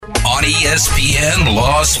on ESPN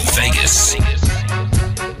Las Vegas.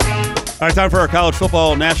 All right, time for our college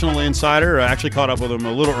football national insider. I actually caught up with him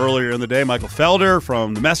a little earlier in the day. Michael Felder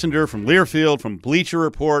from The Messenger, from Learfield, from Bleacher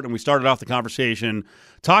Report, and we started off the conversation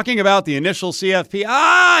talking about the initial CFP.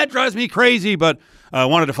 It drives me crazy, but I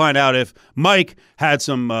wanted to find out if Mike had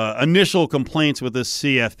some initial complaints with this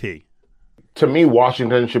CFP. To me,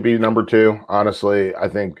 Washington should be number 2. Honestly, I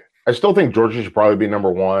still think Georgia should probably be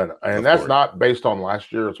number 1, and that's not based on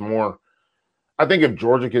last year. It's more. I think if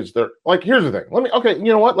Georgia gets their here's the thing.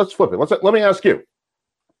 You know what? Let's flip it. Let me ask you.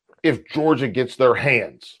 If Georgia gets their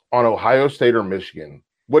hands on Ohio State or Michigan,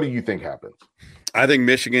 what do you think happens? I think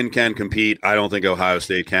Michigan can compete. I don't think Ohio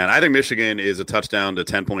State can. I think Michigan is a touchdown to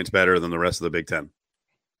 10 points better than the rest of the Big Ten.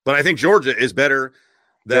 But I think Georgia is better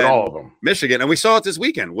than all of them. Michigan. And we saw it this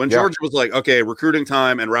weekend when Georgia was like, okay, recruiting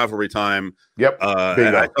time and rivalry time. Yep.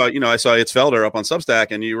 And I saw it's Felder up on Substack,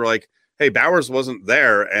 and you were like, hey, Bowers wasn't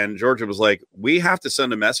there, and Georgia was like, we have to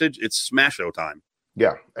send a message. It's smash-o time.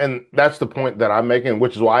 Yeah, and that's the point that I'm making,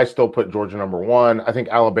 which is why I still put Georgia number 1. I think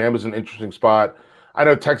Alabama's an interesting spot. I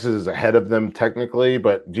know Texas is ahead of them technically,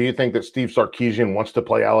 but do you think that Steve Sarkisian wants to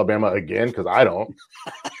play Alabama again? Because I don't.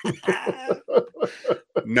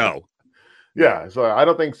 No. Yeah, so I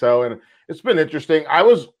don't think so, and it's been interesting. I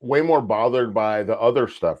was way more bothered by the other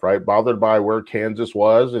stuff, right? Bothered by where Kansas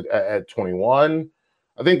was at 21.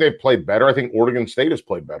 I think they've played better. I think Oregon State has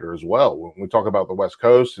played better as well. When we talk about the West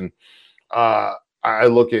Coast, and I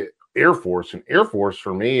look at Air Force, and Air Force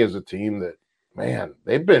for me is a team that, man,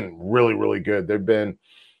 they've been really, really good. They've been,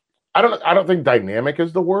 I don't think dynamic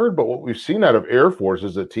is the word, but what we've seen out of Air Force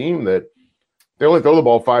is a team that they only throw the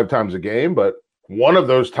ball 5 times a game, but one of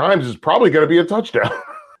those times is probably going to be a touchdown.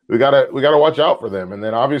 we gotta watch out for them. And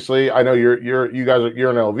then obviously, I know you guys are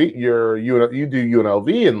UNLV, you do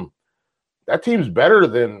UNLV, and that team's better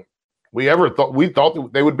than we thought that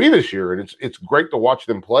they would be this year, and it's great to watch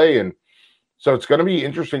them play. And so it's going to be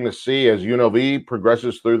interesting to see as UNLV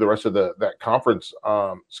progresses through the rest of that conference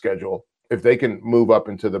schedule if they can move up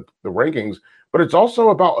into the rankings. But it's also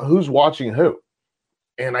about who's watching who,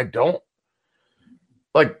 and I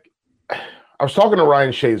was talking to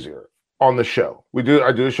Ryan Shazier on the show. I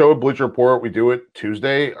do a show at Bleacher Report. We do it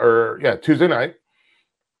Tuesday night,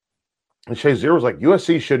 and Shazier was like,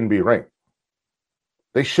 USC shouldn't be ranked.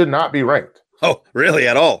 They should not be ranked. Oh, really?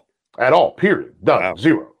 At all? At all, period. Done. Wow.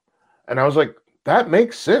 0. And I was like, that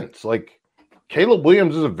makes sense. Like, Caleb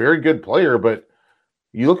Williams is a very good player, but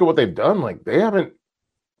you look at what they've done,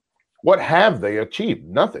 what have they achieved?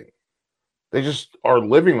 Nothing. They just are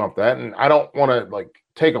living off that. And I don't want to,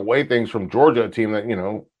 take away things from Georgia, a team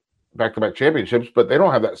that, back-to-back championships, but they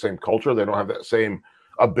don't have that same culture. They don't have that same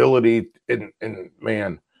ability. And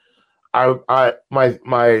man,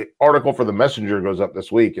 my article for The Messenger goes up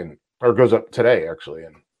this week or goes up today actually.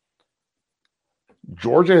 And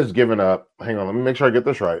Georgia has given up, hang on, let me make sure I get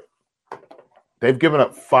this right. They've given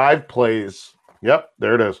up 5 plays. Yep,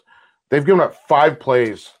 there it is. They've given up 5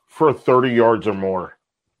 plays for 30 yards or more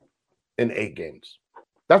in 8 games.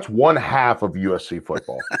 That's 1/2 of USC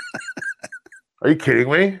football. Are you kidding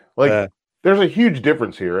me? There's a huge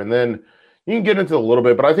difference here. And then you can get into a little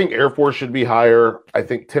bit, but I think Air Force should be higher. I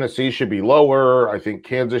think Tennessee should be lower. I think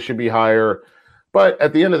Kansas should be higher. But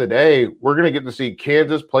at the end of the day, we're going to get to see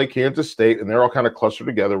Kansas play Kansas State, and they're all kind of clustered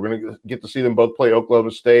together. We're going to get to see them both play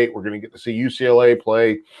Oklahoma State. We're going to get to see UCLA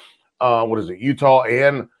play, Utah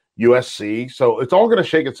and USC. So it's all going to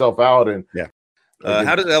shake itself out. And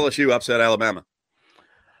how does LSU upset Alabama?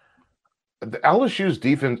 LSU's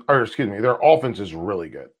their offense is really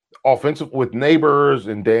good. Offensive with Neighbors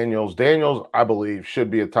and Daniels. Daniels, I believe, should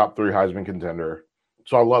be a top 3 Heisman contender.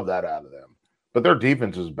 So I love that out of them. But their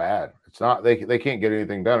defense is bad. It's not they can't get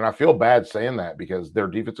anything done. And I feel bad saying that because their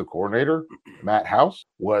defensive coordinator, Matt House,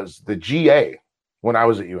 was the GA when I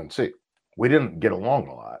was at UNC. We didn't get along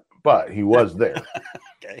a lot, but he was there.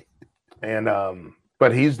 Okay. And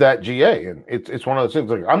but he's that GA, and it's one of those things.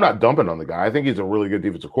 Like, I'm not dumping on the guy. I think he's a really good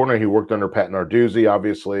defensive coordinator. He worked under Pat Narduzzi,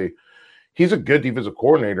 obviously. He's a good defensive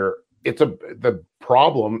coordinator. The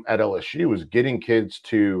problem at LSU is getting kids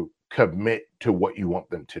to commit to what you want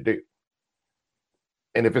them to do.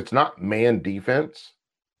 And if it's not man defense,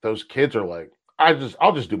 those kids are like, I'll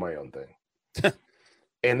just do my own thing.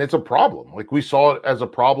 And it's a problem. Like, we saw it as a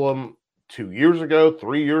problem 2 years ago,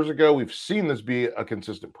 3 years ago. We've seen this be a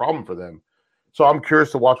consistent problem for them. So I'm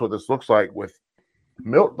curious to watch what this looks like with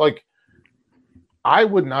Milt. Like, I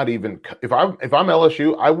would not even, if I'm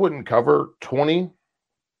LSU, I wouldn't cover 20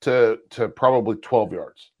 to probably 12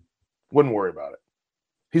 yards. Wouldn't worry about it.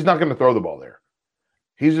 He's not going to throw the ball there.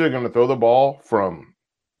 He's either going to throw the ball from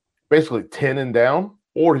basically 10 and down,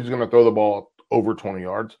 or he's going to throw the ball over 20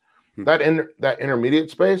 yards. That intermediate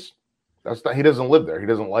space, he doesn't live there. He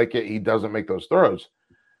doesn't like it. He doesn't make those throws.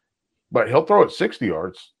 But he'll throw it 60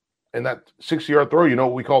 yards. And that 60-yard throw, you know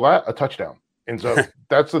what we call that? A touchdown. And so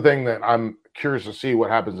that's the thing that I'm curious to see what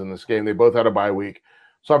happens in this game. They both had a bye week.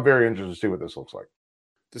 So I'm very interested to see what this looks like.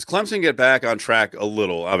 Does Clemson get back on track a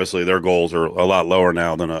little? Obviously, their goals are a lot lower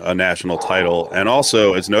now than a national title. And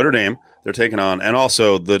also, it's Notre Dame they're taking on. And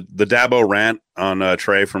also, the Dabo rant on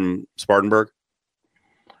Trey from Spartanburg.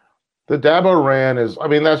 The Dabo rant is, I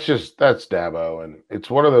mean, that's Dabo. And it's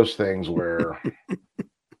one of those things where,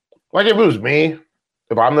 like, if it was me,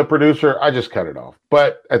 if I'm the producer, I just cut it off.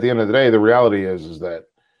 But at the end of the day, the reality is that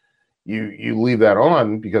you leave that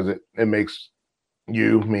on because it makes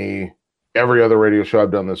you, me, every other radio show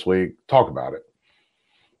I've done this week talk about it.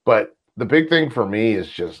 But the big thing for me is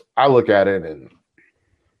just, I look at it and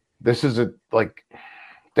this is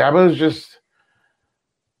Dabo's just,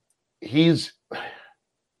 he's,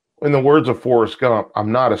 in the words of Forrest Gump,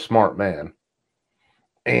 I'm not a smart man.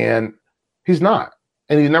 And he's not.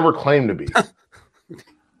 And he's never claimed to be.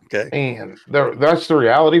 Okay. And that's the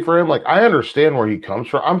reality for him. Like, I understand where he comes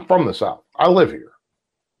from. I'm from the South. I live here.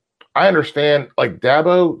 I understand, like,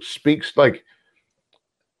 Dabo speaks, like,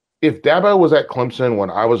 if Dabo was at Clemson when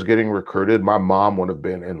I was getting recruited, my mom would have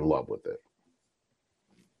been in love with it.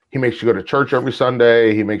 He makes you go to church every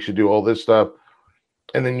Sunday. He makes you do all this stuff.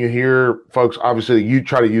 And then you hear folks, obviously, you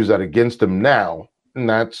try to use that against him now. And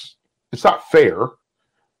it's not fair.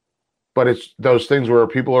 But it's those things where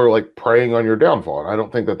people are, like, preying on your downfall. And I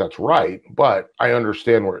don't think that that's right. But I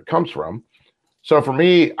understand where it comes from. So for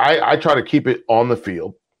me, I try to keep it on the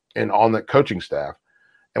field and on the coaching staff.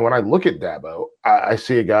 And when I look at Dabo, I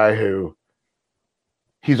see a guy who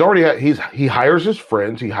he hires his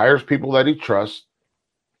friends, he hires people that he trusts.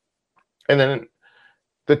 And then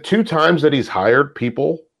the two times that he's hired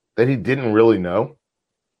people that he didn't really know,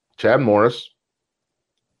 Chad Morris,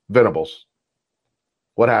 Venables.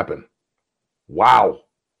 What happened? Wow,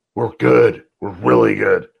 we're good. We're really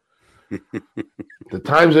good. The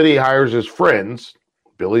times that he hires his friends,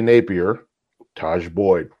 Billy Napier, Taj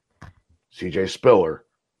Boyd, CJ Spiller.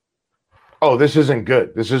 Oh, this isn't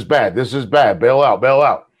good. This is bad. This is bad. Bail out, bail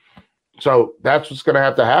out. So that's what's going to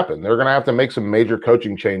have to happen. They're going to have to make some major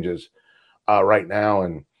coaching changes right now.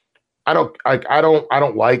 And I don't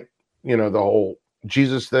like, the whole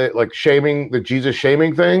Jesus thing, like the Jesus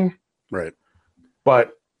shaming thing. Right.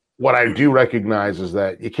 But what I do recognize is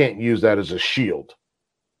that you can't use that as a shield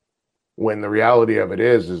when the reality of it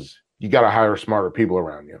is you got to hire smarter people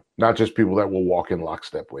around you, not just people that will walk in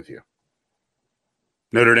lockstep with you.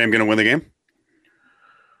 Notre Dame going to win the game?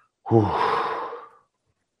 Whew.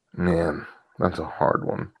 Man, that's a hard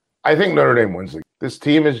one. I think Notre Dame wins. This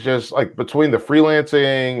team is just like between the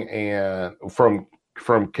freelancing and from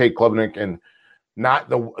Kate Klubnik and not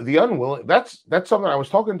the unwilling. That's something I was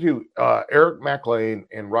talking to Eric McLean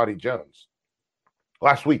and Roddy Jones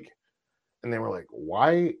last week, and they were like,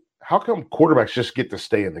 "Why? How come quarterbacks just get to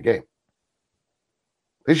stay in the game?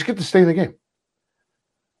 They just get to stay in the game.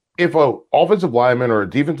 If a offensive lineman or a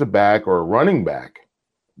defensive back or a running back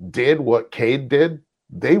did what Cade did,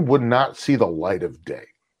 they would not see the light of day."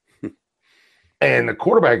 And the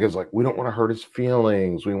quarterback is like, we don't want to hurt his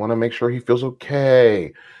feelings. We want to make sure he feels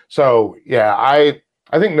okay. So yeah, I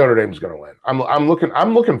think Notre Dame's going to win. I'm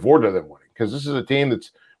looking forward to them winning because this is a team that's,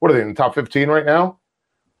 what are they, in the top 15 right now?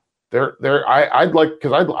 I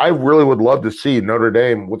really would love to see Notre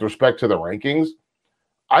Dame with respect to the rankings.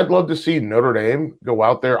 I'd love to see Notre Dame go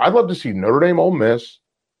out there. I'd love to see Notre Dame, Ole Miss.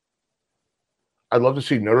 I'd love to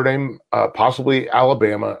see Notre Dame, possibly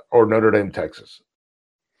Alabama, or Notre Dame, Texas.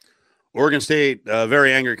 Oregon State,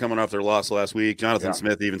 very angry coming off their loss last week. Jonathan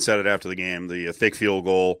Smith even said it after the game. The fake field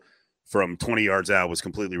goal from 20 yards out was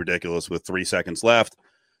completely ridiculous with 3 seconds left.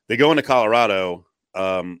 They go into Colorado.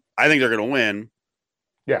 I think they're going to win.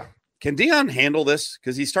 Yeah. Can Deion handle this?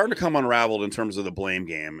 Because he's starting to come unraveled in terms of the blame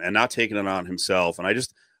game and not taking it on himself. And I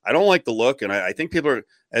don't like the look. And I think people are,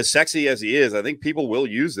 as sexy as he is, I think people will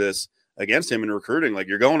use this against him in recruiting. Like,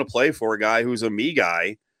 you're going to play for a guy who's a me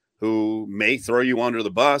guy who may throw you under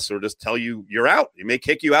the bus or just tell you you're out. He may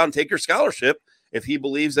kick you out and take your scholarship if he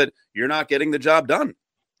believes that you're not getting the job done.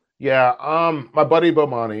 Yeah. My buddy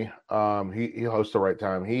Bomani, he hosts the Right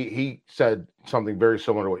Time. He said something very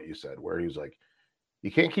similar to what you said, where he was like,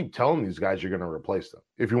 you can't keep telling these guys you're going to replace them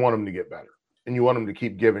if you want them to get better and you want them to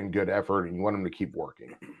keep giving good effort and you want them to keep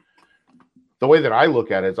working. The way that I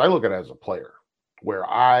look at it is I look at it as a player where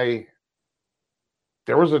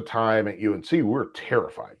there was a time at UNC we were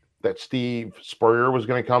terrified that Steve Spurrier was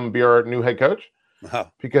going to come and be our new head coach.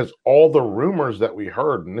 Wow. Because all the rumors that we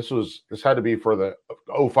heard, and this had to be for the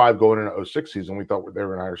 05 going into 06 season, we thought they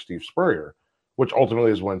were going to hire Steve Spurrier, which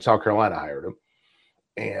ultimately is when South Carolina hired him.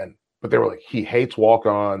 But they were like, he hates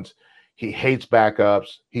walk-ons, he hates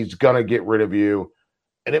backups, he's going to get rid of you.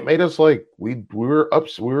 And it made us like we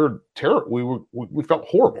felt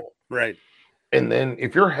horrible. Right. And then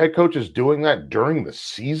if your head coach is doing that during the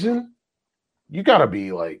season, you got to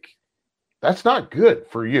be like, that's not good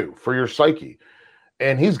for you, for your psyche.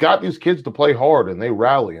 And he's got these kids to play hard, and they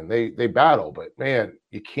rally and they battle. But man,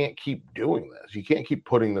 you can't keep doing this. You can't keep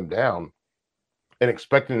putting them down and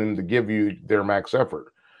expecting them to give you their max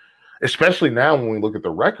effort. Especially now when we look at the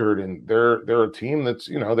record, and they're a team that's,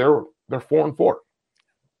 they're 4-4.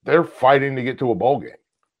 They're fighting to get to a bowl game.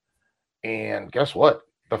 And guess what?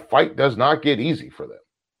 The fight does not get easy for them.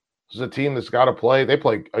 This is a team that's got to play. They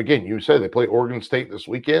play, again, you said they play Oregon State this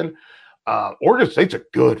weekend. Oregon State's a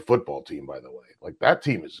good football team, by the way. Like, that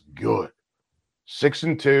team is good.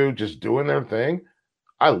 6-2, just doing their thing.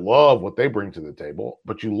 I love what they bring to the table.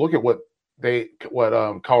 But you look at what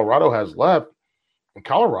Colorado has left. In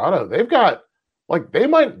Colorado, they've got, like, they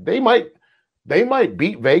might beat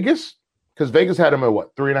Vegas, because Vegas had them at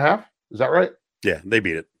what, 3.5? Is that right? Yeah, they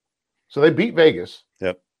beat it. So they beat Vegas.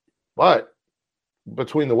 Yep. But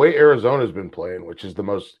between the way Arizona's been playing, which is the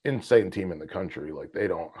most insane team in the country, like,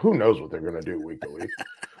 who knows what they're going to do week to week.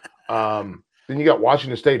 Then you got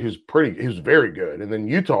Washington State, who's very good, and then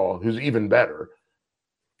Utah, who's even better.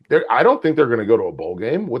 I don't think they're going to go to a bowl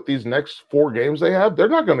game with these next 4 games they have. They're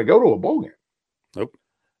not going to go to a bowl game. Nope.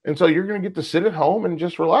 And so you're going to get to sit at home and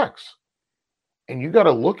just relax. And you got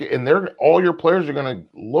to look at, and all your players are going to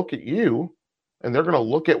look at you, and they're going to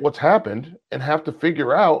look at what's happened and have to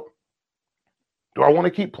figure out, do I want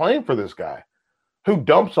to keep playing for this guy who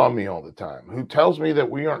dumps on me all the time, who tells me that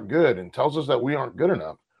we aren't good and tells us that we aren't good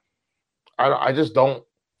enough? I don't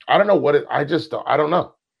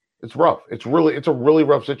know. It's rough. It's a really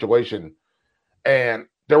rough situation. And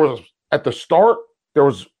at the start, there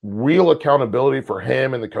was real accountability for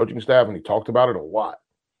him and the coaching staff, and he talked about it a lot.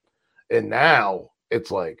 And now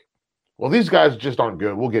it's like, well, these guys just aren't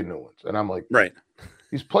good. We'll get new ones. And I'm like, right.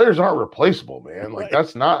 These players aren't replaceable, man. Like, right.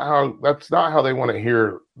 that's not how they want to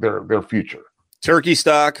hear their future. Turkey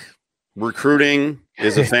stock, recruiting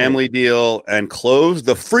is a family deal, and close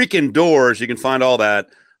the freaking doors. You can find all that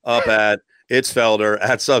up at It's Felder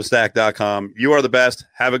at Substack.com. You are the best.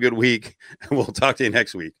 Have a good week, and we'll talk to you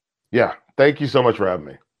next week. Yeah. Thank you so much for having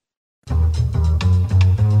me.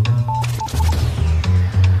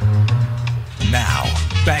 Now,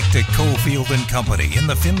 back to Cofield and Company in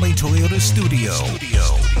the Findlay Toyota studio.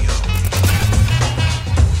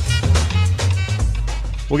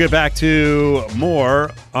 We'll get back to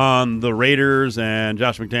more on the Raiders and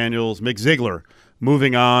Josh McDaniels, Mick Ziegler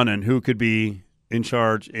moving on, and who could be in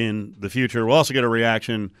charge in the future. We'll also get a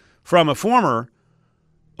reaction from a former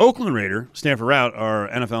Oakland Raider, Stanford Rout, our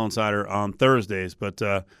NFL insider, on Thursdays. But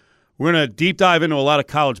we're going to deep dive into a lot of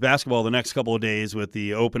college basketball the next couple of days with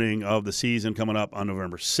the opening of the season coming up on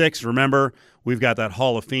November 6th. Remember, we've got that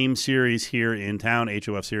Hall of Fame series here in town,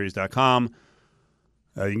 hofseries.com.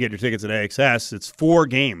 You can get your tickets at AXS. It's 4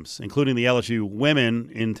 games, including the LSU women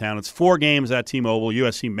in town. It's 4 games at T-Mobile.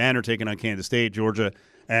 USC men are taking on Kansas State, Georgia,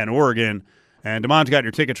 and Oregon. And Damon's got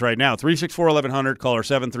your tickets right now. 364-1100, caller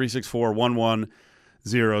 7-364-1100.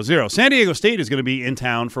 San Diego State is going to be in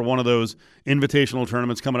town for one of those invitational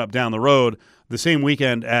tournaments coming up down the road the same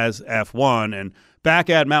weekend as F1. And back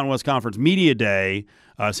at Mountain West Conference Media Day,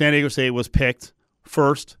 San Diego State was picked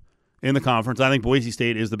first in the conference. I think Boise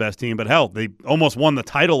State is the best team, but hell, they almost won the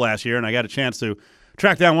title last year, and I got a chance to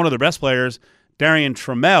track down one of their best players, Darian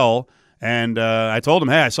Trammell, and I told him,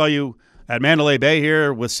 hey, I saw you at Mandalay Bay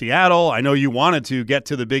here with Seattle. I know you wanted to get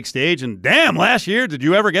to the big stage, and damn, last year, did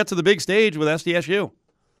you ever get to the big stage with SDSU?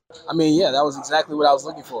 I mean, yeah, that was exactly what I was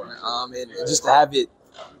looking for. And just to have it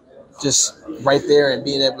just right there and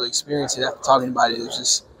being able to experience it after talking about it, it was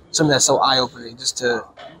just something that's so eye-opening, just to,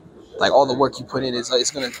 like, all the work you put in, it's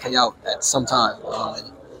going to pay out at some time.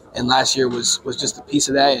 And last year was just a piece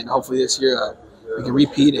of that, and hopefully this year we can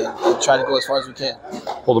repeat and try to go as far as we can.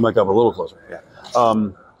 Hold the mic up a little closer. Yeah.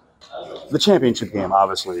 The championship game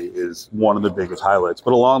obviously is one of the biggest highlights,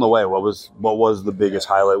 but along the way, what was the biggest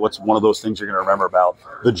highlight? What's one of those things you're going to remember about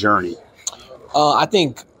the journey? I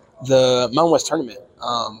think the Mountain West tournament.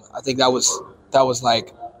 I think that was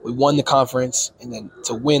like, we won the conference, and then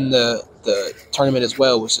to win the tournament as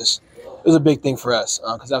well was a big thing for us,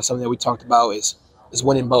 because that was something that we talked about is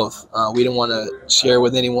winning both. We didn't want to share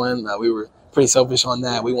with anyone. We were pretty selfish on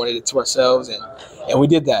that. We wanted it to ourselves, and we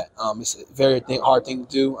did that. It's a very hard thing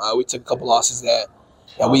to do. We took a couple losses that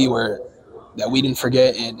we were we didn't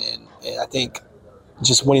forget, and I think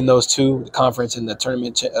just winning those two, the conference and the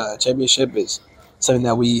tournament championship, is something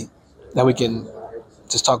that we can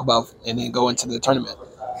just talk about and then go into the tournament.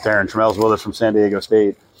 Darren Trammell's with us from San Diego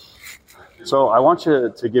State. So I want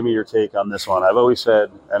you to give me your take on this one. I've always said,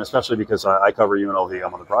 and especially because I cover UNLV,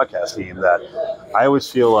 I'm on the broadcast team, that I always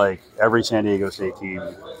feel like every San Diego State team,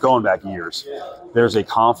 going back years, there's a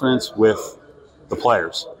confidence with the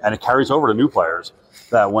players, and it carries over to new players,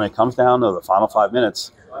 that when it comes down to the final 5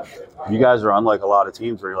 minutes, you guys are unlike a lot of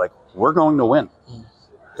teams where you're like, we're going to win.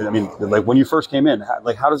 And I mean, like when you first came in,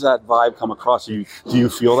 how does that vibe come across? Do you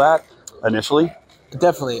feel that initially?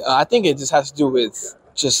 Definitely. I think it just has to do with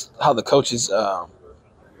just how the coaches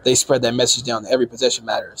they spread that message down. Every possession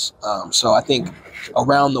matters. So I think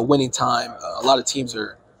around the winning time, a lot of teams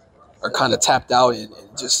are kind of tapped out and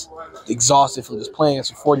just exhausted from just playing us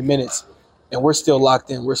for 40 minutes, and we're still locked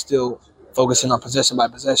in. We're still focusing on possession by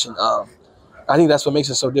possession. I think that's what makes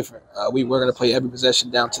us so different. We're going to play every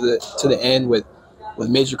possession down to the end with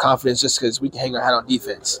major confidence, just because we can hang our hat on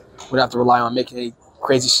defense. We don't have to rely on making any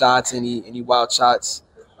crazy shots, any wild shots.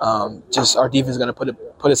 Just our defense is going to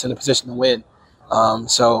put us in a position to win.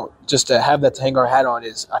 So just to have that to hang our hat on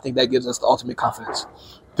I think that gives us the ultimate confidence.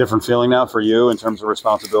 Different feeling now for you in terms of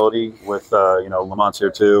responsibility with Lamont's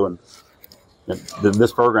here too, and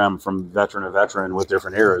this program from veteran to veteran with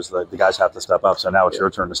different eras, the guys have to step up. So now it's your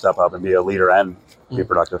turn to step up and be a leader and be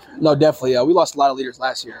productive. No, definitely. We lost a lot of leaders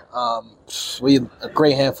last year. We had a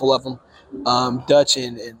great handful of them. Dutch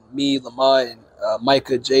and me, Lamont, and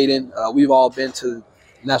Micah, Jaden. We've all been to the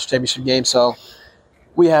national championship game, so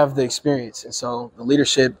we have the experience. And so the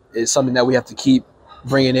leadership is something that we have to keep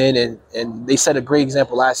bringing in. And they set a great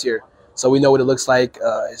example last year, so we know what it looks like.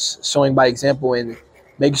 It's showing by example and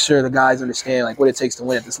making sure the guys understand like what it takes to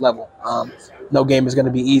win at this level. No game is going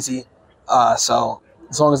to be easy. So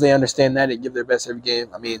as long as they understand that and give their best every game,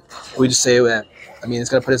 I mean, we just say that. I mean,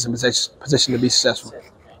 it's going to put us in position to be successful.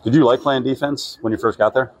 Did you like playing defense when you first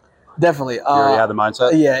got there? Definitely. You already had the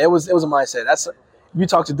mindset? Yeah, it was a mindset. If you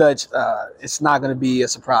talk to Dutch, it's not going to be a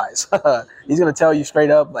surprise. He's going to tell you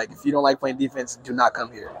straight up, like, if you don't like playing defense, do not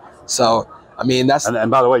come here. So, I mean, that's –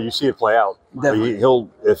 And by the way, you see it play out. Definitely.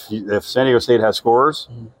 If San Diego State has scorers,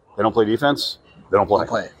 they don't play defense, they don't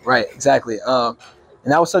play. Right, exactly.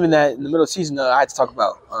 And that was something that in the middle of the season I had to talk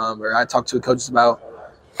about, or I talked to the coaches about.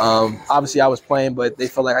 Obviously, I was playing, but they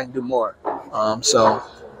felt like I can do more. So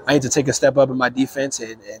I need to take a step up in my defense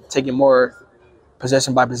and take it more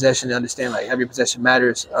possession by possession and understand like every possession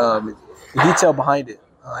matters. The detail behind it.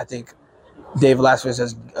 I think Dave Velasquez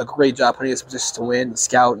does a great job putting us in positions to win, and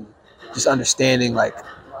scout, and just understanding like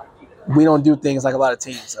we don't do things like a lot of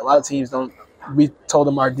teams. A lot of teams don't. We told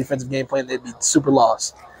them our defensive game plan, they'd be super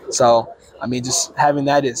lost. So, I mean, just having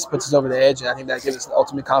that puts us over the edge, and I think that gives us the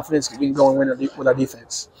ultimate confidence because we can go and win with our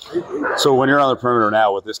defense. So when you're on the perimeter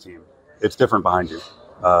now with this team, it's different behind you.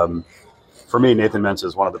 For me, Nathan Mensah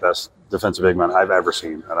is one of the best defensive big men I've ever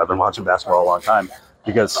seen, and I've been watching basketball a long time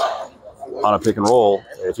because on a pick and roll,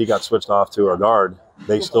 if he got switched off to a guard,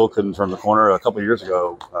 they still couldn't turn the corner. A couple of years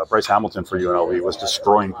ago, Bryce Hamilton for UNLV was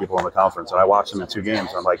destroying people in the conference, and I watched him in 2 games,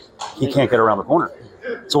 and I'm like, he can't get around the corner.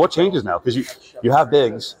 So what changes now? Because you have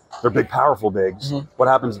bigs, they're big, powerful bigs. Mm-hmm. What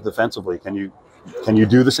happens defensively? Can you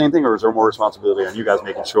do the same thing, or is there more responsibility on you guys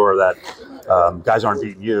making sure that guys aren't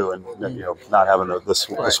beating you and not having the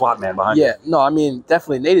SWAT man behind you? Yeah, no, I mean,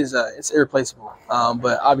 definitely Nate is it's irreplaceable.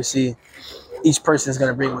 But obviously each person is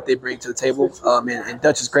going to bring what they bring to the table, and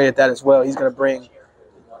Dutch is great at that as well. He's going to bring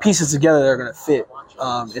pieces together that are going to fit,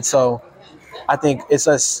 and so I think it's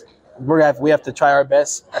us. We have to try our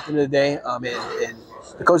best at the end of the day, and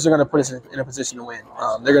the coaches are going to put us in a position to win.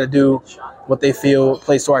 They're going to do what they feel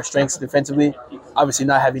plays to our strengths defensively. Obviously,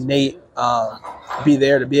 not having Nate be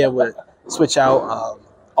there to be able to switch out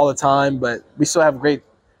all the time, but we still have great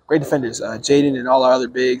defenders. Jaden and all our other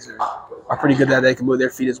bigs are pretty good at that. They can move their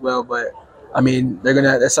feet as well, but I mean,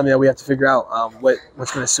 that's something that we have to figure out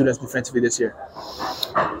what's going to suit us defensively this year.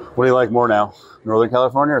 What do you like more now, Northern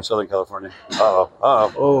California or Southern California?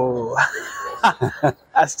 Oh,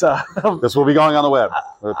 that's tough. This will be going on the web.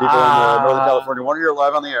 The people in Northern California want to hear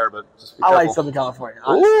live on the air, but just be careful. I like Southern California.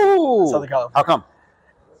 Honestly. Ooh, Southern California. How come?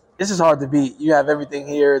 It's just hard to beat. You have everything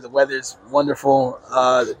here. The weather's wonderful.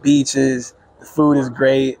 The beaches, the food is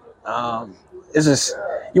great. It's just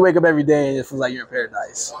you wake up every day and it feels like you're in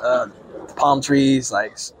paradise. Palm trees,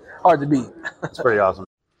 like it's hard to beat. It's pretty awesome.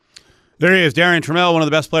 There he is, Darren Trammell, one of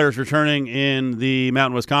the best players returning in the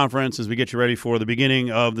Mountain West Conference as we get you ready for the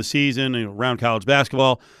beginning of the season around college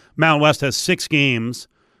basketball. Mountain West has 6 games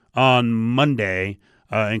on Monday,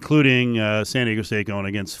 including San Diego State going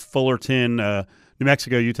against Fullerton, New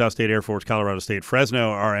Mexico, Utah State, Air Force, Colorado State,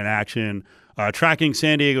 Fresno are in action. Tracking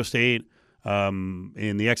San Diego State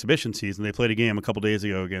in the exhibition season. They played a game a couple days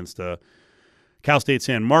ago against Cal State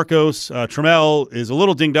San Marcos. Trammell is a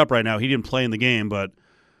little dinged up right now. He didn't play in the game, but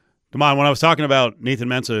Damon, when I was talking about Nathan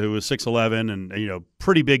Mensah, who was 6'11", and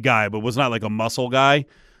pretty big guy, but was not like a muscle guy,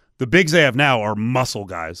 the bigs they have now are muscle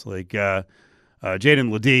guys. Like Jaden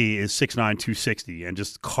Ledee is 6'9", 260, and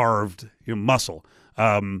just carved muscle.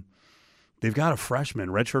 They've got a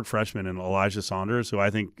redshirt freshman in Elijah Saunders, who I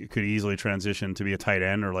think could easily transition to be a tight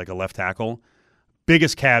end or like a left tackle.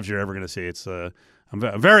 Biggest calves you're ever going to see. It's I'm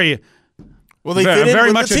very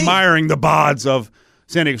much admiring the bods of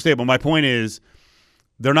San Diego State. But my point is,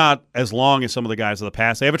 they're not as long as some of the guys of the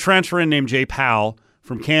past. They have a transfer in named Jay Powell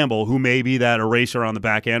from Campbell, who may be that eraser on the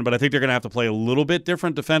back end, but I think they're going to have to play a little bit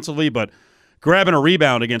different defensively. But grabbing a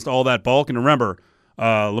rebound against all that bulk, and remember,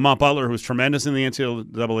 Lamont Butler, who was tremendous in the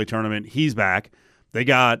NCAA tournament, he's back. They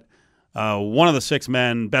got one of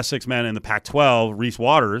the best six men in the Pac-12, Reese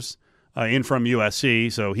Waters, in from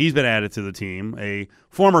USC, so he's been added to the team. A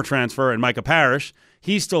former transfer, and Micah Parrish,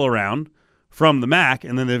 he's still around from the MAC,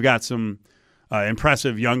 and then they've got some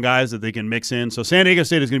impressive young guys that they can mix in. So San Diego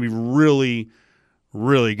State is going to be really,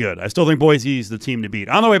 really good. I still think Boise's the team to beat.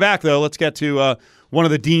 On the way back, though, let's get to one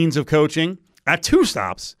of the deans of coaching at two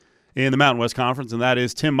stops in the Mountain West Conference, and that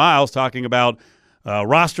is Tim Miles talking about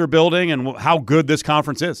roster building and how good this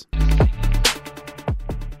conference is.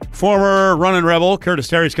 Former Runnin Rebel Curtis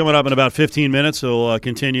Terry's coming up in about 15 minutes. We'll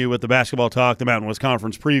continue with the basketball talk, the Mountain West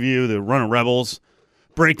Conference preview, the Runnin Rebels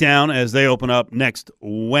breakdown as they open up next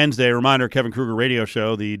Wednesday. Reminder, Kevin Kruger Radio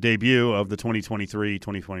Show, the debut of the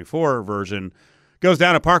 2023-2024 version, goes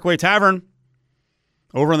down at Parkway Tavern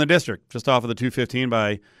over in the district, just off of the 215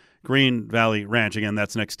 by Green Valley Ranch. Again,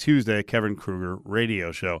 that's next Tuesday, Kevin Kruger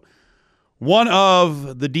Radio Show. One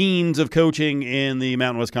of the deans of coaching in the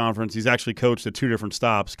Mountain West Conference, he's actually coached at two different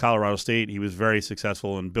stops. Colorado State, he was very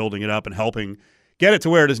successful in building it up and helping get it to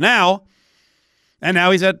where it is now. And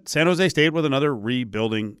now he's at San Jose State with another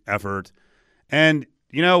rebuilding effort. And,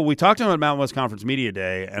 we talked to him at Mountain West Conference Media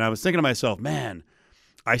Day, and I was thinking to myself, man,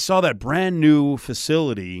 I saw that brand new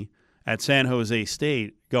facility at San Jose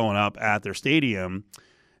State going up at their stadium,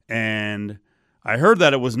 and I heard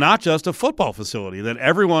that it was not just a football facility, that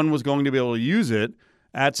everyone was going to be able to use it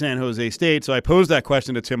at San Jose State. So I posed that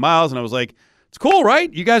question to Tim Miles, and I was like, it's cool,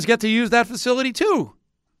 right? You guys get to use that facility too.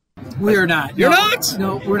 We are not. You're not?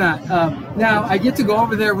 No, we're not. Now, I get to go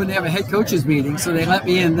over there when they have a head coaches meeting, so they let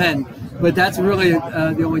me in then. But that's really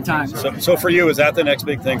the only time. So for you, is that the next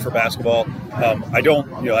big thing for basketball?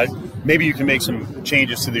 Maybe you can make some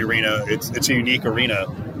changes to the arena. It's a unique arena,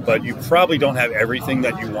 but you probably don't have everything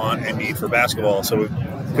that you want and need for basketball. So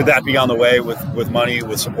could that be on the way with money,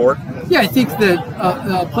 with support? Yeah, I think that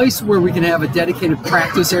a place where we can have a dedicated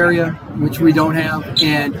practice area, which we don't have,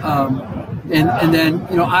 and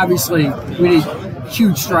then, obviously we need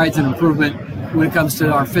huge strides in improvement when it comes to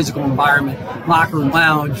our physical environment, locker room,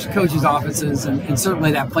 lounge, coaches' offices, and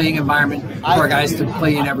certainly that playing environment for our guys to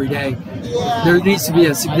play in every day. There needs to be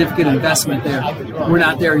a significant investment there. We're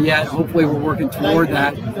not there yet. Hopefully we're working toward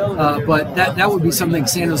that. But that would be something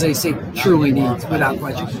San Jose State truly needs, without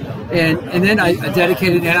question. And then a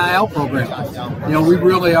dedicated NIL program. We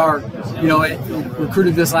really are,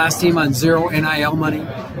 recruited this last team on zero NIL money.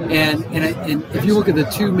 And if you look at the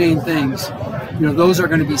two main things, those are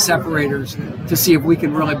going to be separators to see if we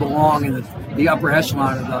can really belong in the upper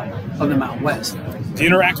echelon of the Mountain West. Do you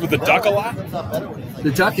interact with the Duck a lot?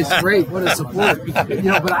 The Duck is great. What a support.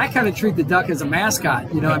 But I kind of treat the Duck as a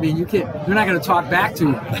mascot. You're not going to talk back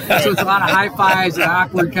to him. So it's a lot of high fives and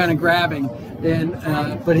awkward kind of grabbing.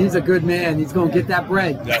 But he's a good man. He's going to get that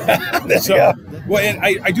bread. Well, and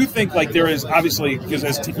I do think there is obviously, because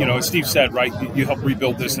as Steve said, right, you helped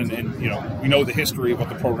rebuild this, and we know the history of what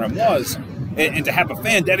the program was, and to have a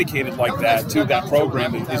fan dedicated like that to that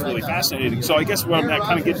program is really fascinating. So I guess what I'm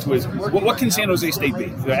kind of getting to is, what can San Jose State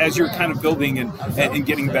be as you're kind of building and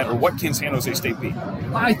getting better? What can San Jose State be?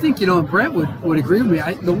 I think Brent would agree with me.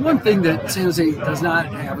 The one thing that San Jose does not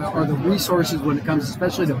have are the resources when it comes,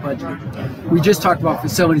 especially to budget. We just talked about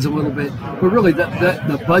facilities a little bit, but really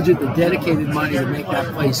the budget, the dedicated money to make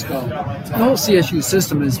that place go. The whole CSU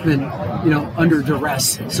system has been, under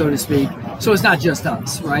duress, so to speak. So it's not just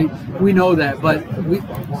us, right? We know that, but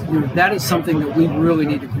that is something that we really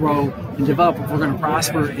need to grow and develop if we're going to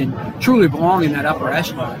prosper and truly belong in that upper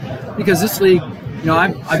echelon. Because this league,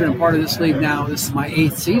 I've been a part of this league now. This is my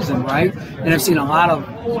 8th season, right? And I've seen a lot of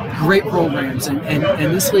great programs, and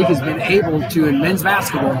this league has been able to, in men's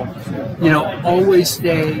basketball, always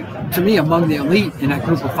stay, to me, among the elite in that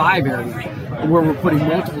group of 5 area. where we're putting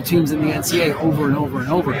multiple teams in the NCAA over and over and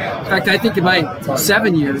over. In fact, I think in my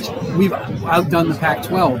 7 years, we've outdone the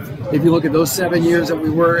Pac-12. If you look at those 7 years that we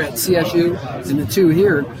were at CSU and the 2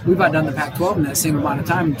 here, we've outdone the Pac-12 in that same amount of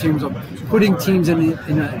time in terms of putting teams into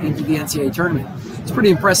the NCAA tournament. It's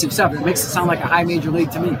pretty impressive stuff. It makes it sound like a high major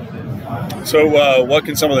league to me. So what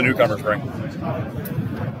can some of the newcomers bring?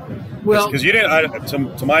 Well, because you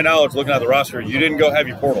didn't, to my knowledge, looking at the roster, you didn't go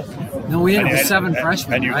heavy portal. No, we ended with 7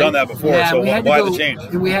 freshmen. And you've done that before, yeah, so why the change?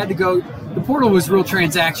 And we had to go. The portal was real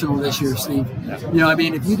transactional this year, Steve. Yeah. You know, I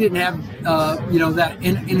mean, if you didn't have, that,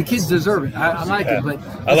 and the kids deserve it. I like it, but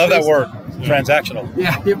I love that word, transactional.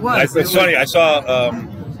 Yeah, it was. It's funny. I saw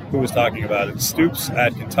who was talking about it. Stoops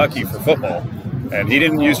at Kentucky for football. And he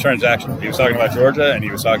didn't use transactional. He was talking about Georgia, and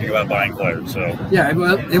he was talking about buying players. So yeah,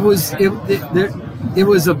 well,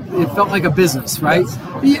 it felt like a business, right?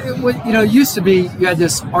 It used to be you had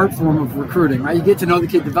this art form of recruiting, right? You get to know the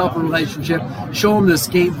kid, develop a relationship, show them this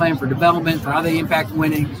game plan for development, for how they impact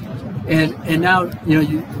winning, and now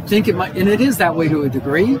you think it might, and it is that way to a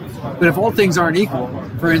degree. But if all things aren't equal,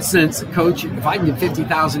 for instance, coach, if I can get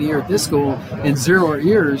 $50,000 a year at this school in 0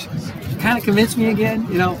 years, kind of convince me again,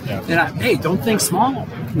 and hey, don't think small.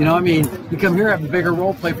 You come here, have a bigger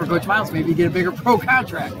role, play for Coach Miles, maybe you get a bigger pro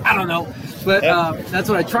contract. I don't know, but that's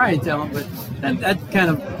what I try and tell them. But that kind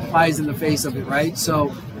of flies in the face of it, right? So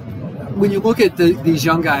when you look at these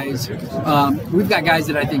young guys, we've got guys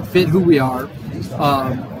that I think fit who we are,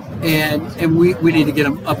 and we need to get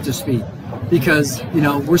them up to speed because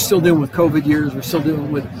we're still dealing with COVID years, we're still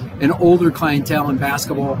dealing with an older clientele in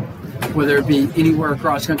basketball, whether it be anywhere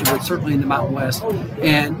across country, but certainly in the Mountain West.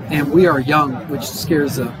 And we are young, which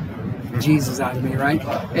scares the Jesus out of me, right?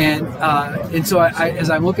 And so as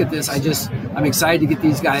I look at this, I'm excited to get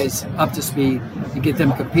these guys up to speed and get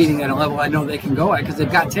them competing at a level I know they can go at because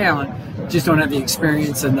they've got talent, just don't have the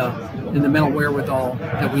experience and the mental wherewithal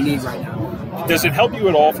that we need right now. Does it help you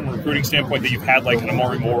at all from a recruiting standpoint that you've had like an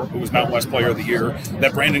Amari Moore, who was Mountain West Player of the Year,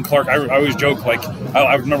 that Brandon Clark, I always joke, like,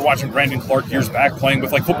 I remember watching Brandon Clark years back playing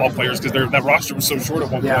with like football players because that roster was so short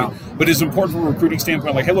at one point. But it's important from a recruiting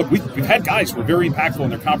standpoint, like, hey, look, we've had guys who are very impactful in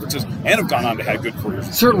their conferences and have gone on to have good careers.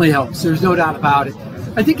 It certainly helps. There's no doubt about it.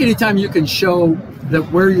 I think anytime you can show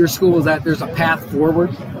that where your school is at, there's a path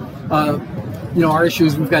forward. Our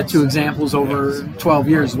issues, we've got 2 examples over 12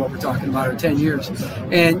 years is what we're talking about, or 10 years.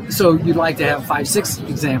 And so you'd like to have 5, 6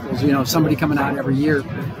 examples, somebody coming out every year.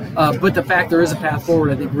 But the fact there is a path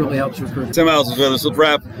forward, I think, really helps recruiting. Tim Miles is with us. Let's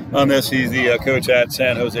wrap on this. He's the coach at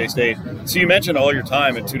San Jose State. So you mentioned all your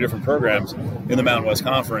time in 2 different programs in the Mountain West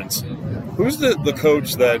Conference. Who's the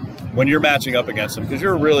coach that, when you're matching up against him, because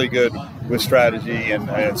you're really good with strategy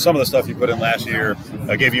and some of the stuff you put in last year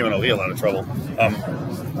gave you and Ali a lot of trouble.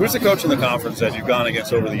 Who's the coach in the conference that you've gone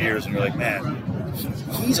against over the years and you're like, man,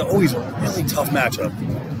 he's always a really tough matchup?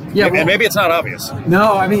 Yeah, and maybe it's not obvious.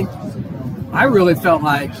 No, I mean, I really felt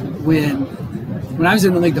like when I was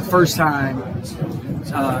in the league the first time,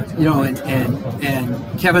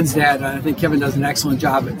 and Kevin's dad, I think Kevin does an excellent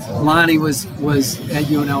job. Lonnie was at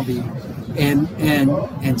UNLV,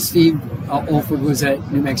 and Steve Olford was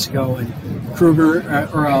at New Mexico, and Kruger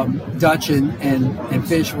Dutch and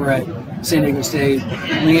Fish were at San Diego State.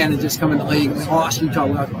 Leanne had just come in the league. We lost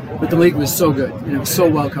Utah, but the league was so good and it was so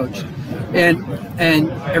well coached. And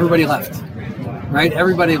everybody left, right?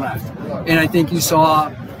 Everybody left. And I think you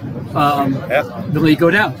saw the league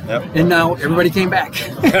go down. Yep. And now everybody came back.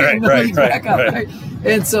 Right.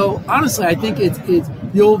 And so, honestly, I think it's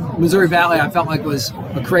the old Missouri Valley, I felt like was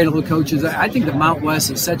a cradle of coaches. I think the Mountain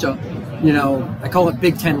West is such a, I call it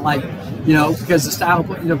Big Ten light. Because the style,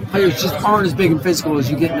 players just aren't as big and physical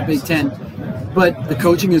as you get in the Big Ten, but the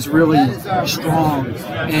coaching is really strong,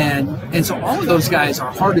 and so all of those guys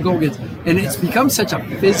are hard to go against, and it's become such a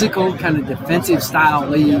physical kind of defensive style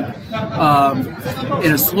league,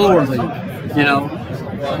 in a slower league.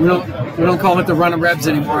 We don't call it the Runnin Rebs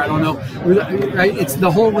anymore. I don't know, right? It's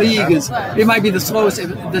the whole league it might be the slowest,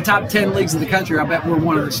 the top 10 leagues in the country. I bet we're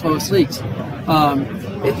one of the slowest leagues.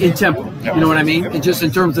 In tempo, you know what I mean? And just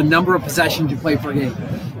in terms of number of possessions you play per game.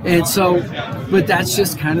 And so, but that's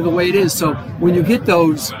just kind of the way it is. So when you get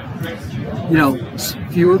those,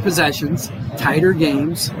 fewer possessions, tighter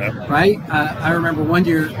games, right? I remember one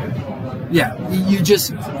year, you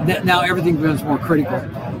just, now everything becomes more critical.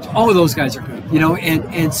 All of those guys are good,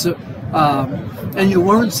 and so, and you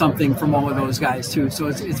learn something from all of those guys too. So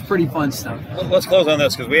it's pretty fun stuff. Let's close on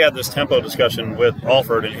this because we had this tempo discussion with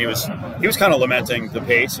Alford, and he was kind of lamenting the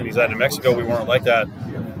pace, and he's at New Mexico. We weren't like that.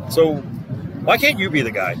 So why can't you be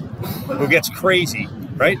the guy who gets crazy,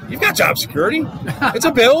 right? You've got job security. It's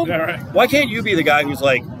a build. Why can't you be the guy who's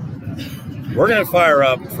like, we're going to fire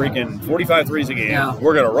up freaking 45 threes a game. Yeah.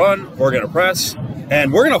 We're going to run. We're going to press.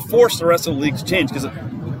 And we're going to force the rest of the league to change. Because,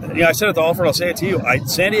 I said it to Alfred, I'll say it to you.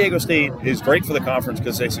 San Diego State is great for the conference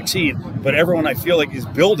because they succeed. But everyone, I feel like, is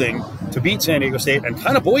building to beat San Diego State and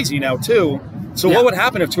kind of Boise now, too. So what would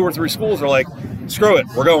happen if 2 or 3 schools are like, screw it,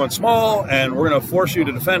 we're going small, and we're going to force you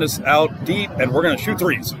to defend us out deep, and we're going to shoot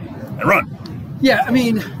threes and run? Yeah, I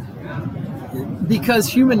mean, because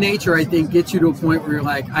human nature, I think, gets you to a point where you're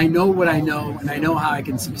like, I know what I know, and I know how I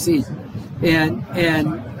can succeed. And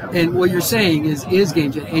what you're saying is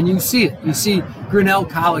game changing, and you see it. You see Grinnell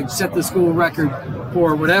College set the school record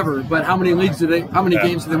for whatever, but how many games do they win in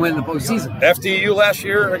the postseason? FDU last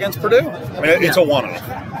year against Purdue. I mean, it's a one-off,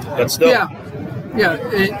 but still. Yeah,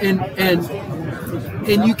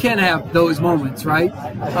 and you can have those moments, right?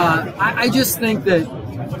 I just think that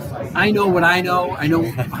I know what I know. I know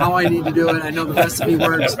how I need to do it. I know the recipe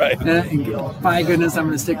works. Right. And by goodness, I'm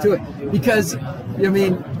going to stick to it. Because, I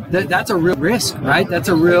mean, that's a real risk, right? That's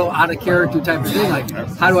a real out-of-character type of thing. Like,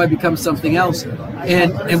 how do I become something else?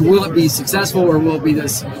 And will it be successful, or will it be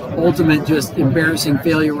this ultimate just embarrassing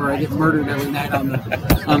failure where I get murdered every night on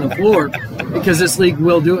the floor? Because this league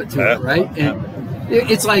will do it to it, right? And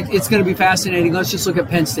it's like, it's going to be fascinating. Let's just look at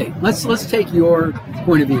Penn State. Let's take your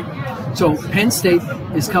point of view. So Penn State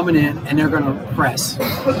is coming in, and they're going to press,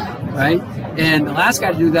 right? And the last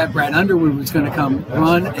guy to do that, Brad Underwood, was going to come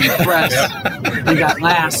run and press. He got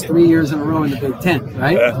last 3 years in a row in the Big Ten,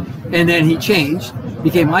 right? And then he changed,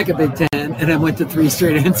 became like a Big Ten, and then went to 3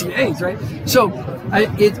 straight NCAAs, right? So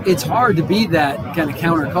it's hard to be that kind of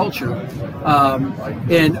counterculture.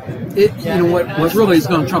 What really is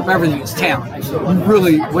going to trump everything is talent. You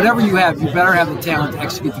really, whatever you have, you better have the talent to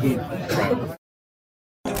execute the game plan.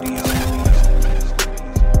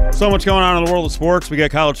 So much going on in the world of sports. We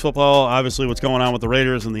got college football, obviously what's going on with the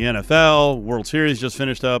Raiders and the NFL. World Series just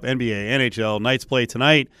finished up, NBA, NHL, Knights play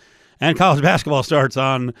tonight, and college basketball starts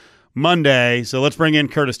on Monday. So let's bring in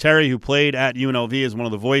Curtis Terry, who played at UNLV as one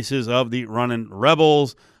of the voices of the Runnin'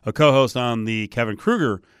 Rebels, a co-host on the Kevin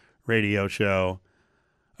Kruger radio show.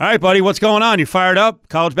 All right, buddy, what's going on? You fired up?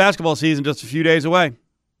 College basketball season just a few days away.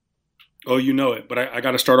 Oh, you know it. But I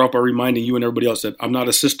got to start off by reminding you and everybody else that I'm not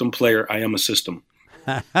a system player. I am a system.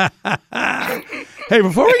 Hey,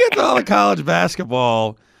 before we get to all the college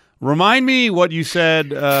basketball, remind me what you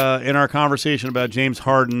said in our conversation about James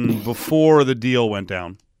Harden before the deal went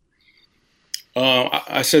down.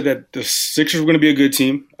 I said that the Sixers were going to be a good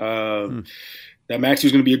team, that Maxey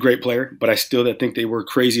was going to be a great player, but I still think they were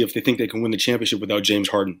crazy if they think they can win the championship without James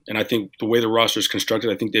Harden. And I think the way the roster is constructed,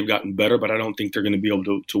 I think they've gotten better, but I don't think they're going to be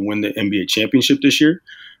able to win the NBA championship this year.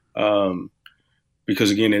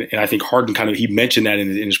 Because again, and I think Harden he mentioned that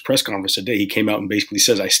in his press conference today. He came out and basically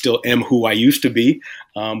says, I still am who I used to be,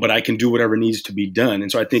 but I can do whatever needs to be done. And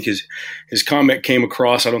so I think his comment came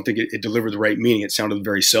across, I don't think it delivered the right meaning. It sounded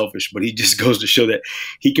very selfish, but he just goes to show that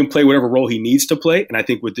he can play whatever role he needs to play. And I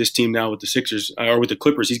think with this team now with the Sixers or with the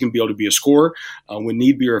Clippers, he's going to be able to be a scorer when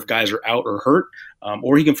need be, or if guys are out or hurt.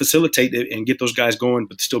 Or he can facilitate it and get those guys going,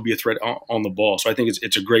 but still be a threat on the ball. So I think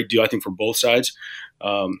it's a great deal, I think, for both sides.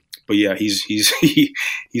 But yeah, he's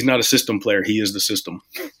not a system player. He is the system.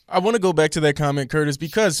 I want to go back to that comment, Curtis,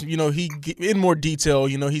 because, he in more detail,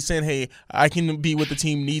 he's saying, hey, I can be what the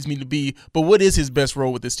team needs me to be. But what is his best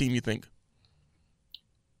role with this team, you think?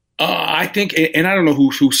 I think, and I don't know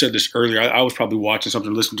who said this earlier. I was probably watching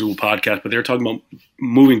something, listening to a podcast, but they're talking about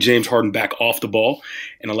moving James Harden back off the ball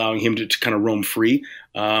and allowing him to kind of roam free.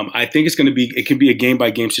 I think it can be a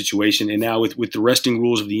game-by-game situation. And now with the resting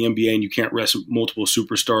rules of the NBA, and you can't rest multiple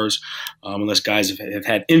superstars unless guys have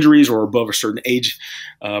had injuries or above a certain age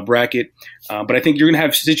bracket. But I think you're going to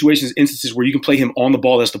have instances where you can play him on the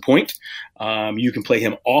ball as the point. You can play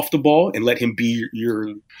him off the ball and let him be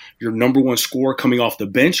your number one scorer coming off the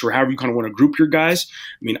bench, or however you kind of want to group your guys.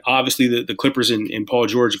 I mean, obviously the Clippers and Paul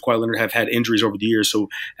George and Kawhi Leonard have had injuries over the years. So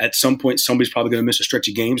at some point, somebody's probably going to miss a stretch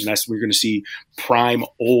of games, and that's when you're going to see prime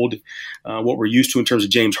old what we're used to in terms of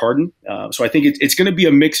James Harden. So I think it's going to be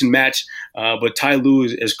a mix and match. But Ty Lue,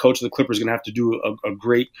 as coach of the Clippers, is going to have to do a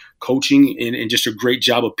great coaching and just a great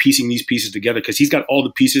job of piecing these pieces together, because he's got all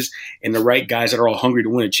the pieces and the right guys that are all hungry to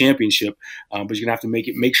win a championship. But he's going to have to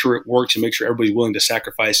make sure it works and make sure everybody's willing to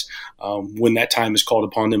sacrifice when that time is called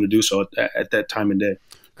upon them to do so at that time and day.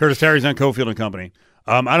 Curtis Terry's on Cofield and Company.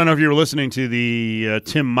 I don't know if you were listening to the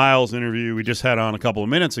Tim Miles interview we just had on a couple of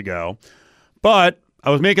minutes ago, but I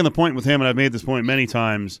was making the point with him, and I've made this point many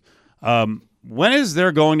times. When is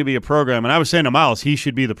there going to be a program, and I was saying to Miles, he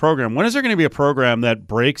should be the program. When is there going to be a program that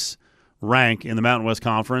breaks rank in the Mountain West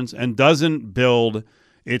Conference and doesn't build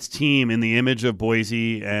its team in the image of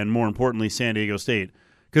Boise and, more importantly, San Diego State?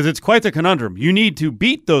 because it's quite the conundrum. You need to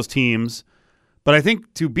beat those teams, but I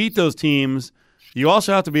think to beat those teams, you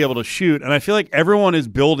also have to be able to shoot. And I feel like everyone is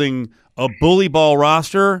building a bully ball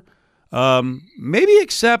roster, maybe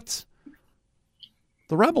except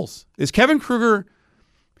the Rebels. Is Kevin Kruger –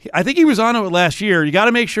 I think he was on it last year. You got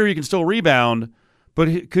to make sure you can still rebound,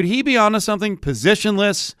 but could he be onto something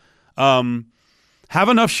positionless, have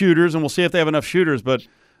enough shooters, and we'll see if they have enough shooters, but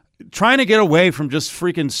trying to get away from just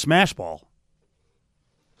freaking smash ball?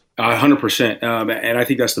 100%. And I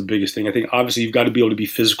think that's the biggest thing. I think obviously you've got to be able to be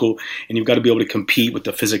physical, and you've got to be able to compete with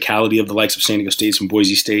the physicality of the likes of San Diego State and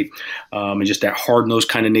Boise State, and just that hard-nosed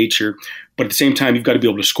kind of nature. But at the same time, you've got to be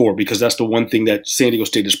able to score, because that's the one thing that San Diego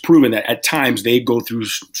State has proven, that at times they go through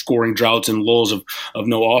scoring droughts and lulls of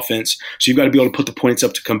no offense. So you've got to be able to put the points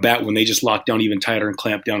up to combat when they just lock down even tighter and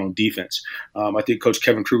clamp down on defense. I think Coach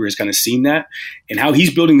Kevin Kruger has kind of seen that. And how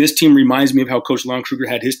he's building this team reminds me of how Coach Lon Kruger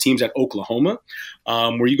had his teams at Oklahoma,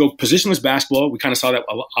 where you go positionless basketball. We kind of saw that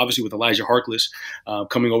obviously with Elijah Harkless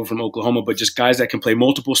coming over from Oklahoma, but just guys that can play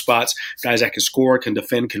multiple spots, guys that can score, can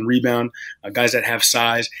defend, can rebound, guys that have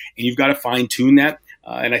size. And you've got to fine-tune that.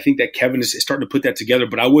 And I think that Kevin is starting to put that together.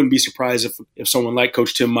 But I wouldn't be surprised if someone like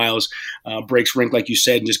Coach Tim Miles breaks rank, like you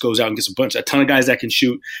said, and just goes out and gets a ton of guys that can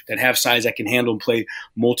shoot, that have size, that can handle and play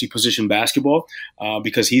multi-position basketball,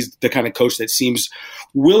 because he's the kind of coach that seems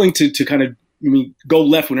willing to kind of go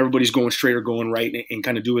left when everybody's going straight or going right, and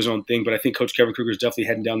kind of do his own thing. But I think Coach Kevin Kruger is definitely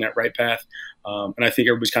heading down that right path. And I think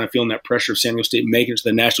everybody's kind of feeling that pressure of San Diego State making it to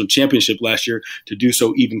the national championship last year to do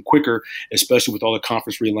so even quicker, especially with all the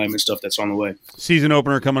conference realignment stuff that's on the way. Season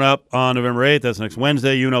opener coming up on November 8th. That's next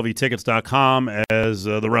Wednesday, UNLVtickets.com, as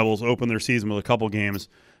the Rebels open their season with a couple games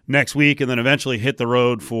next week, and then eventually hit the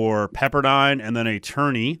road for Pepperdine and then a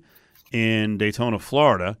tourney in Daytona,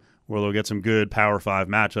 Florida, where they'll get some good Power 5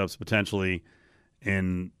 matchups potentially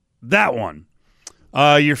in that one.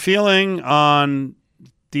 Your feeling on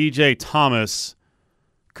DJ Thomas,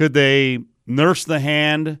 could they nurse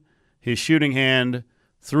his shooting hand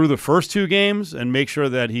through the first two games and make sure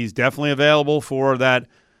that he's definitely available for that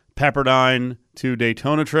Pepperdine to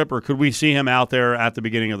Daytona trip, or could we see him out there at the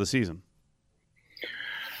beginning of the season?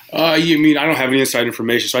 I don't have any inside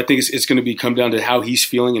information, so I think it's going to come down to how he's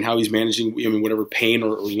feeling and how he's managing, whatever pain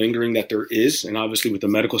or lingering that there is, and obviously with the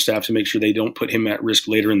medical staff to make sure they don't put him at risk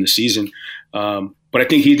later in the season. But I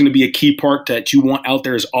think he's going to be a key part that you want out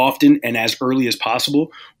there as often and as early as possible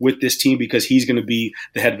with this team, because he's going to be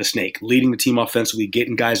the head of the snake, leading the team offensively,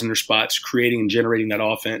 getting guys in their spots, creating and generating that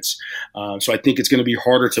offense. So I think it's going to be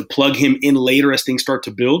harder to plug him in later as things start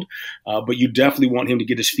to build. But you definitely want him to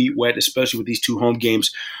get his feet wet, especially with these two home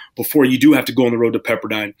games, before you do have to go on the road to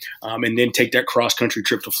Pepperdine, and then take that cross-country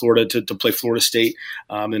trip to Florida to play Florida State,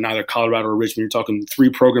 and either Colorado or Richmond. You're talking 3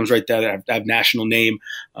 programs right there that have national name.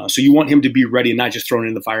 So you want him to be ready and not just thrown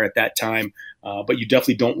in the fire at that time. But you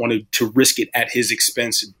definitely don't want to risk it at his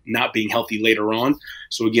expense, not being healthy later on.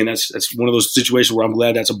 So again, that's one of those situations where I'm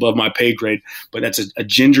glad that's above my pay grade, but that's a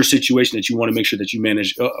ginger situation that you want to make sure that you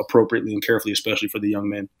manage appropriately and carefully, especially for the young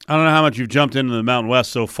man. I don't know how much you've jumped into the Mountain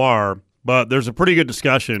West so far, but there's a pretty good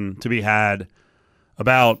discussion to be had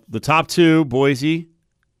about the top 2, Boise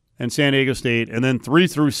and San Diego State, and then 3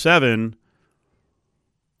 through 7,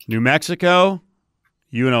 New Mexico,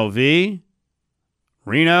 UNLV,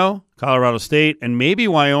 Reno, Colorado State, and maybe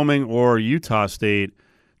Wyoming or Utah State.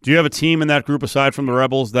 Do you have a team in that group aside from the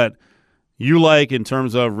Rebels that you like in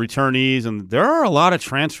terms of returnees? And there are a lot of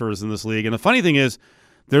transfers in this league. And the funny thing is,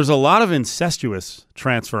 there's a lot of incestuous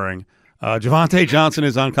transferring. Javonte Johnson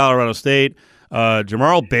is on Colorado State.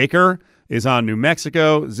 Jamarl Baker is on New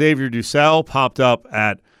Mexico. Xavier Dussel popped up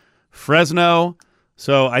at Fresno.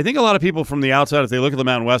 So I think a lot of people from the outside, if they look at the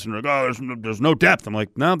Mountain West and they're like, oh, there's no depth. I'm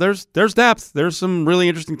like, no, there's depth. There's some really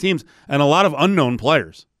interesting teams and a lot of unknown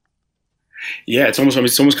players. Yeah, it's almost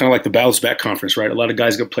kind of like the Battles Back Conference, right? A lot of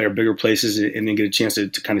guys go play at bigger places and then get a chance to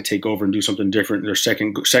kind of take over and do something different in their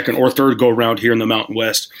second or third go around here in the Mountain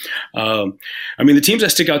West. The teams that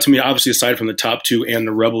stick out to me, obviously, aside from the top 2 and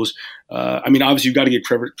the Rebels, obviously you've got to give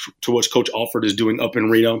credit to what Coach Alford is doing up in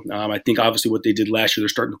Reno. I think obviously what they did last year, they're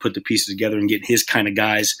starting to put the pieces together and get his kind of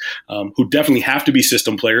guys who definitely have to be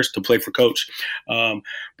system players to play for Coach.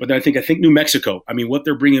 But then I think New Mexico, what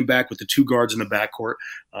they're bringing back with the 2 guards in the backcourt,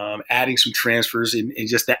 adding some transfers and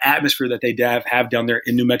just the atmosphere that they have down there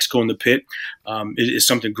in New Mexico in the pit is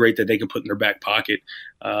something great that they can put in their back pocket.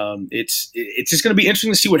 It's just going to be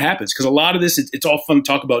interesting to see what happens, because a lot of this, it's all fun to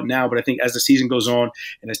talk about now, but I think as the season goes on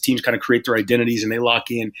and as teams kind of create their identities and they lock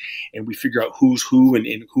in and we figure out who's who and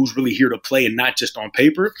who's really here to play and not just on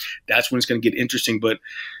paper, that's when it's going to get interesting. But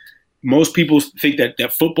most people think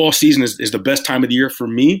that football season is the best time of the year. For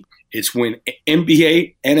me, It's win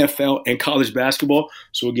NBA, NFL, and college basketball.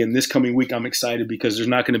 So, again, this coming week, I'm excited because there's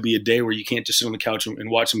not going to be a day where you can't just sit on the couch and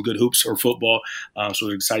watch some good hoops or football. So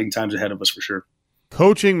there's exciting times ahead of us for sure.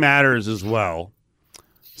 Coaching matters as well.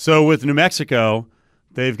 So with New Mexico,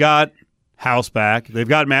 they've got House back. They've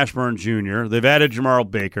got Mashburn Jr. They've added Jamarl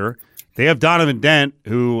Baker. They have Donovan Dent,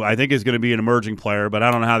 who I think is going to be an emerging player, but I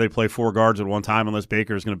don't know how they play 4 guards at one time unless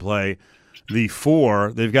Baker is going to play the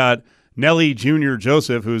 4. They've got Nelly Jr.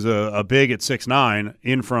 Joseph, who's a big at 6'9",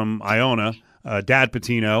 in from Iona. Dad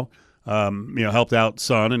Patino, helped out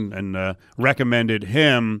son and recommended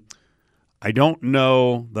him. I don't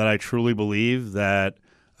know that I truly believe that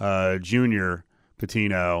Junior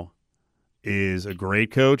Patino is a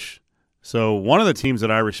great coach. So one of the teams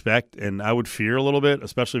that I respect and I would fear a little bit,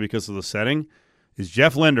 especially because of the setting, is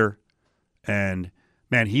Jeff Linder. And,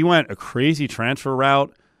 man, he went a crazy transfer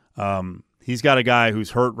route. He's got a guy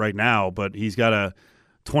who's hurt right now, but he's got a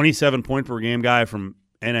 27-point-per-game guy from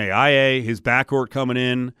NAIA. His backcourt coming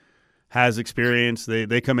in has experience.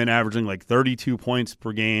 They come in averaging like 32 points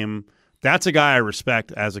per game. That's a guy I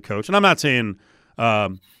respect as a coach. And I'm not saying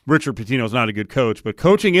Richard Pitino is not a good coach, but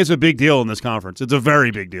coaching is a big deal in this conference. It's a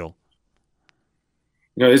very big deal.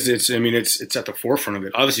 It's at the forefront of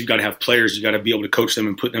it. Obviously, you've got to have players. You've got to be able to coach them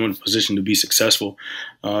and put them in a position to be successful.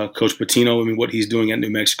 Coach Patino, what he's doing at New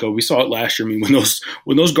Mexico, we saw it last year.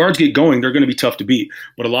 When those guards get going, they're going to be tough to beat.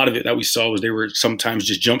 But a lot of it that we saw was they were sometimes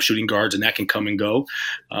just jump shooting guards, and that can come and go.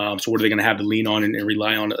 So what are they going to have to lean on and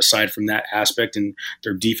rely on aside from that aspect? And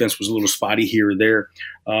their defense was a little spotty here or there.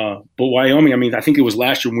 But Wyoming, I think it was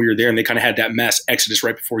last year when we were there, and they kind of had that mass exodus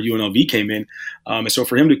right before UNLV came in. And so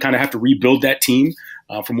for him to kind of have to rebuild that team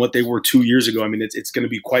from what they were 2 years ago, it's going to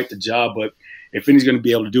be quite the job. But if anybody's going to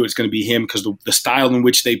be able to do it, it's going to be him because the style in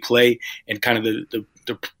which they play and kind of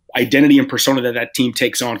the identity and persona that team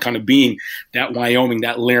takes on, kind of being that Wyoming,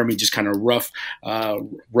 that Laramie, just kind of rough,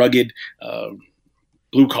 rugged,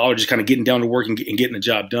 blue collar, just kind of getting down to work and getting the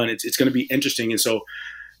job done. It's going to be interesting. And so,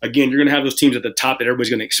 again, you're going to have those teams at the top that everybody's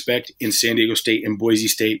going to expect in San Diego State and Boise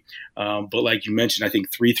State. But like you mentioned, I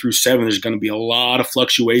think 3 through 7, there's going to be a lot of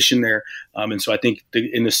fluctuation there. And so I think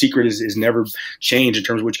the secret is never change in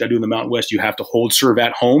terms of what you got to do in the Mountain West. You have to hold serve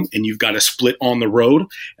at home, and you've got to split on the road.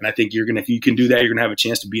 And I think if you can do that, you're going to have a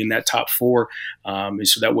chance to be in that top 4. And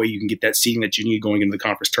so that way you can get that seeding that you need going into the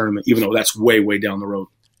conference tournament, even though that's way, way down the road.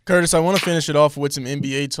 Curtis, I want to finish it off with some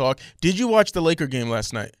NBA talk. Did you watch the Laker game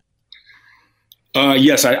last night?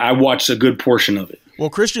 Yes, I watched a good portion of it. Well,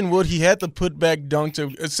 Christian Wood, he had the putback dunk to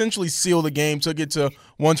essentially seal the game, took it to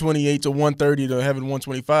 128 to 130 to having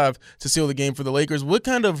 125 to seal the game for the Lakers. What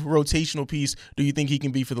kind of rotational piece do you think he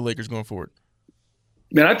can be for the Lakers going forward?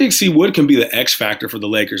 Man, I think C. Wood can be the X factor for the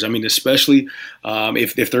Lakers. Especially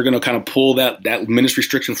if they're going to kind of pull that minutes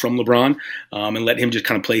restriction from LeBron and let him just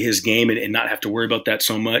kind of play his game and not have to worry about that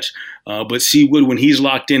so much. But C. Wood, when he's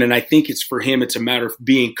locked in, and I think it's for him, it's a matter of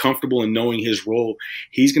being comfortable and knowing his role.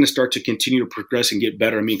 He's going to start to continue to progress and get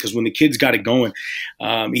better. Because when the kid's got it going,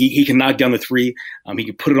 he can knock down the 3. He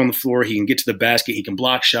can put it on the floor. He can get to the basket. He can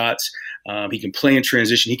block shots. He can play in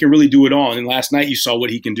transition. He can really do it all. And last night you saw what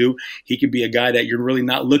he can do. He can be a guy that you're really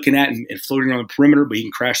not looking at and floating around the perimeter, but he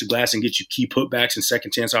can crash the glass and get you key putbacks and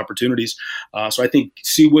second chance opportunities. So I think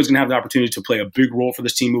C. Wood's going to have the opportunity to play a big role for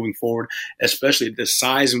this team moving forward, especially the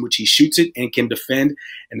size in which he shoots it and can defend.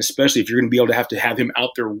 And especially if you're going to be able to have him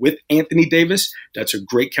out there with Anthony Davis, that's a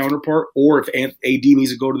great counterpart. Or if AD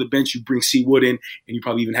needs to go to the bench, you bring C. Wood in and you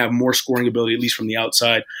probably even have more scoring ability, at least from the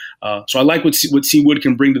outside. So I like what C. Wood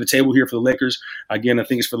can bring to the table here for the Lakers. Again, I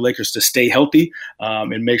think it's for the Lakers to stay healthy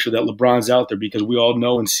and make sure that LeBron's out there, because we all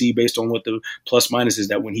know and see based on what the plus minus is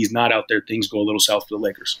that when he's not out there, things go a little south for the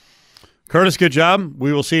Lakers. Curtis, good job.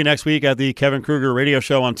 We will see you next week at the Kevin Kruger radio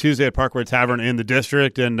show on Tuesday at Parkway Tavern in the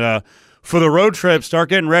District. And for the road trip, start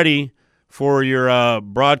getting ready for your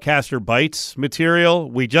Broadcaster Bites material.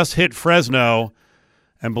 We just hit Fresno,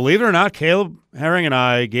 and believe it or not, Caleb Herring and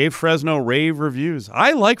I gave Fresno rave reviews.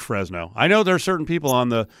 I like Fresno. I know there are certain people on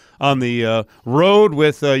the road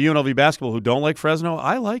with UNLV basketball who don't like Fresno.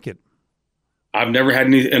 I like it. I've never had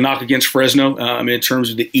a knock against Fresno in terms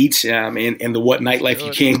of the eats and the what nightlife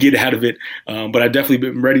you can get out of it. But I've definitely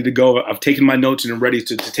been ready to go. I've taken my notes and I'm ready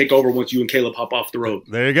to take over once you and Caleb hop off the road.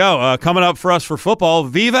 There you go. Coming up for us for football,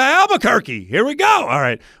 Viva Albuquerque. Here we go. All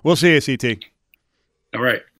right. We'll see you, CT. All right.